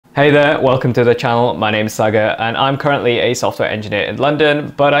Hey there, welcome to the channel. My name is Saga and I'm currently a software engineer in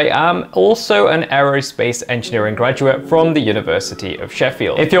London, but I am also an aerospace engineering graduate from the University of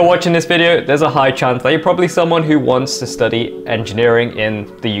Sheffield. If you're watching this video, there's a high chance that you're probably someone who wants to study engineering in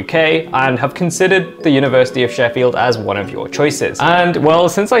the UK and have considered the University of Sheffield as one of your choices. And well,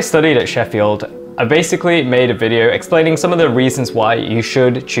 since I studied at Sheffield, I basically made a video explaining some of the reasons why you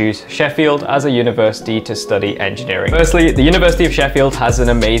should choose Sheffield as a university to study engineering. Firstly, the University of Sheffield has an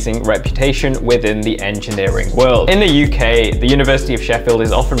amazing reputation within the engineering world. In the UK, the University of Sheffield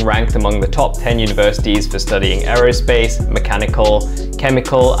is often ranked among the top 10 universities for studying aerospace, mechanical,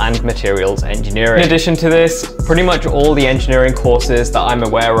 chemical and materials engineering. In addition to this, pretty much all the engineering courses that I'm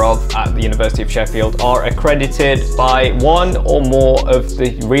aware of at the University of Sheffield are accredited by one or more of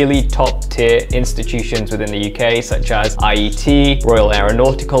the really top tier institutions within the UK, such as IET, Royal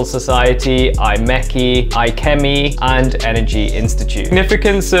Aeronautical Society, IMechE, iChemie, and Energy Institute. The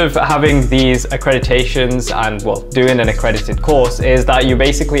significance of having these accreditations and, well, doing an accredited course is that you're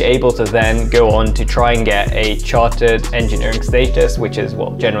basically able to then go on to try and get a chartered engineering status, which is,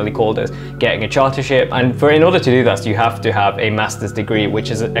 well, generally called as getting a chartership. And in order to do that, you have to have a master's degree,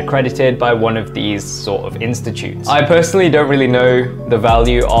 which is accredited by one of these sort of institutes. I personally don't really know the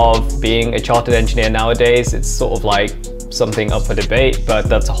value of being a chartered engineer nowadays. It's sort of like something up for debate, but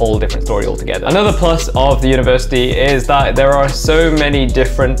that's a whole different story altogether. Another plus of the university is that there are so many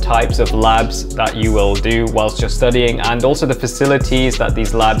different types of labs that you will do whilst you're studying, and also the facilities that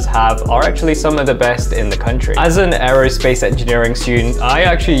these labs have are actually some of the best in the country. As an aerospace engineering student, I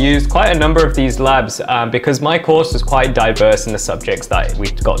actually used quite a number of these labs because my course was quite diverse in the subjects that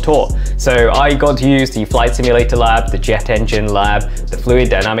we got taught. So I got to use the flight simulator lab, the jet engine lab, the fluid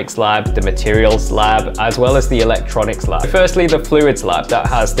dynamics lab, the materials lab, as well as the electronics lab. Firstly, the fluids lab that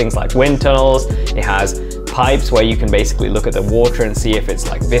has things like wind tunnels. It has pipes where you can basically look at the water and see if it's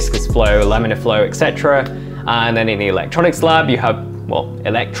like viscous flow, laminar flow, etc. And then in the electronics lab, you have, well,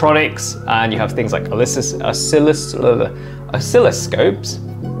 electronics, and you have things like oscilloscopes.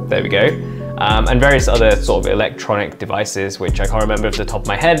 There we go. And various other sort of electronic devices, which I can't remember off the top of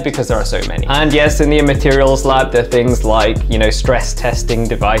my head because there are so many. And yes, in the materials lab, there are things like, you know, stress testing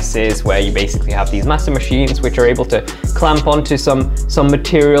devices where you basically have these massive machines which are able to clamp onto some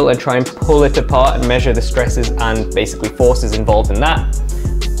material and try and pull it apart and measure the stresses and basically forces involved in that.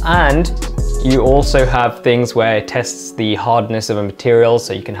 And you also have things where it tests the hardness of a material,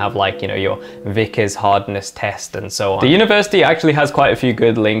 so you can have, like, you know, your Vickers hardness test and so on. The university actually has quite a few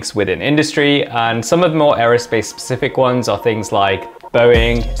good links within industry, and some of the more aerospace specific ones are things like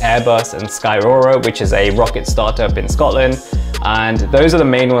Boeing, Airbus and Skyrora, which is a rocket startup in Scotland. And those are the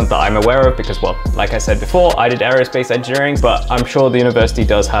main ones that I'm aware of because, well, like I said before, I did aerospace engineering, but I'm sure the university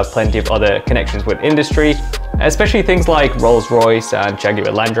does have plenty of other connections with industry, especially things like Rolls-Royce and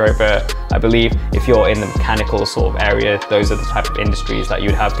Jaguar Land Rover. I believe if you're in the mechanical sort of area, those are the type of industries that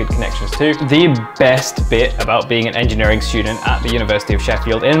you'd have good connections to. The best bit about being an engineering student at the University of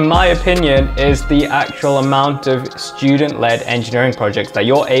Sheffield, in my opinion, is the actual amount of student-led engineering projects that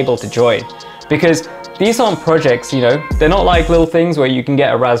you're able to join. Because these aren't projects, you know, they're not like little things where you can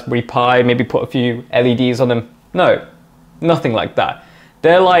get a Raspberry Pi, maybe put a few LEDs on them. No, nothing like that.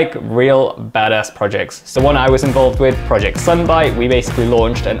 They're like real badass projects. The one I was involved with, Project Sunbite, we basically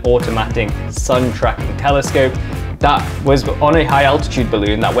launched an automatic sun tracking telescope that was on a high altitude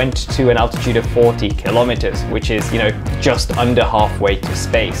balloon that went to an altitude of 40 kilometers, which is, you know, just under halfway to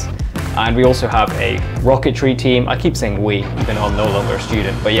space. And we also have a rocketry team. I keep saying we, even though I'm no longer a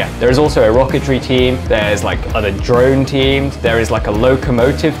student, but yeah, there is also a rocketry team. There's like other drone teams. There is like a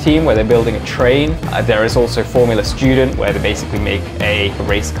locomotive team where they're building a train. There is also Formula Student where they basically make a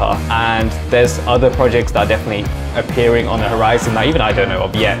race car. And there's other projects that are definitely appearing on the horizon that even I don't know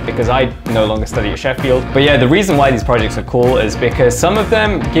of yet because I no longer study at Sheffield. But yeah, the reason why these projects are cool is because some of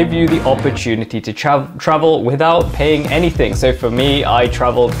them give you the opportunity to travel without paying anything. So for me, I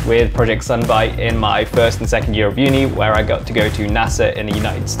traveled with Project Sunbite in my first and second year of uni, where I got to go to NASA in the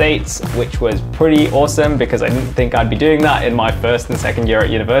United States, which was pretty awesome because I didn't think I'd be doing that in my first and second year at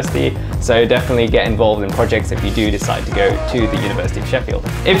university. So definitely get involved in projects if you do decide to go to the University of Sheffield.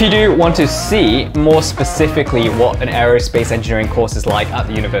 If you do want to see more specifically what an aerospace engineering course is like at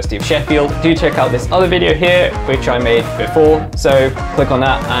the University of Sheffield, do check out this other video here, which I made before. So click on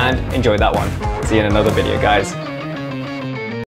that and enjoy that one. See you in another video, guys.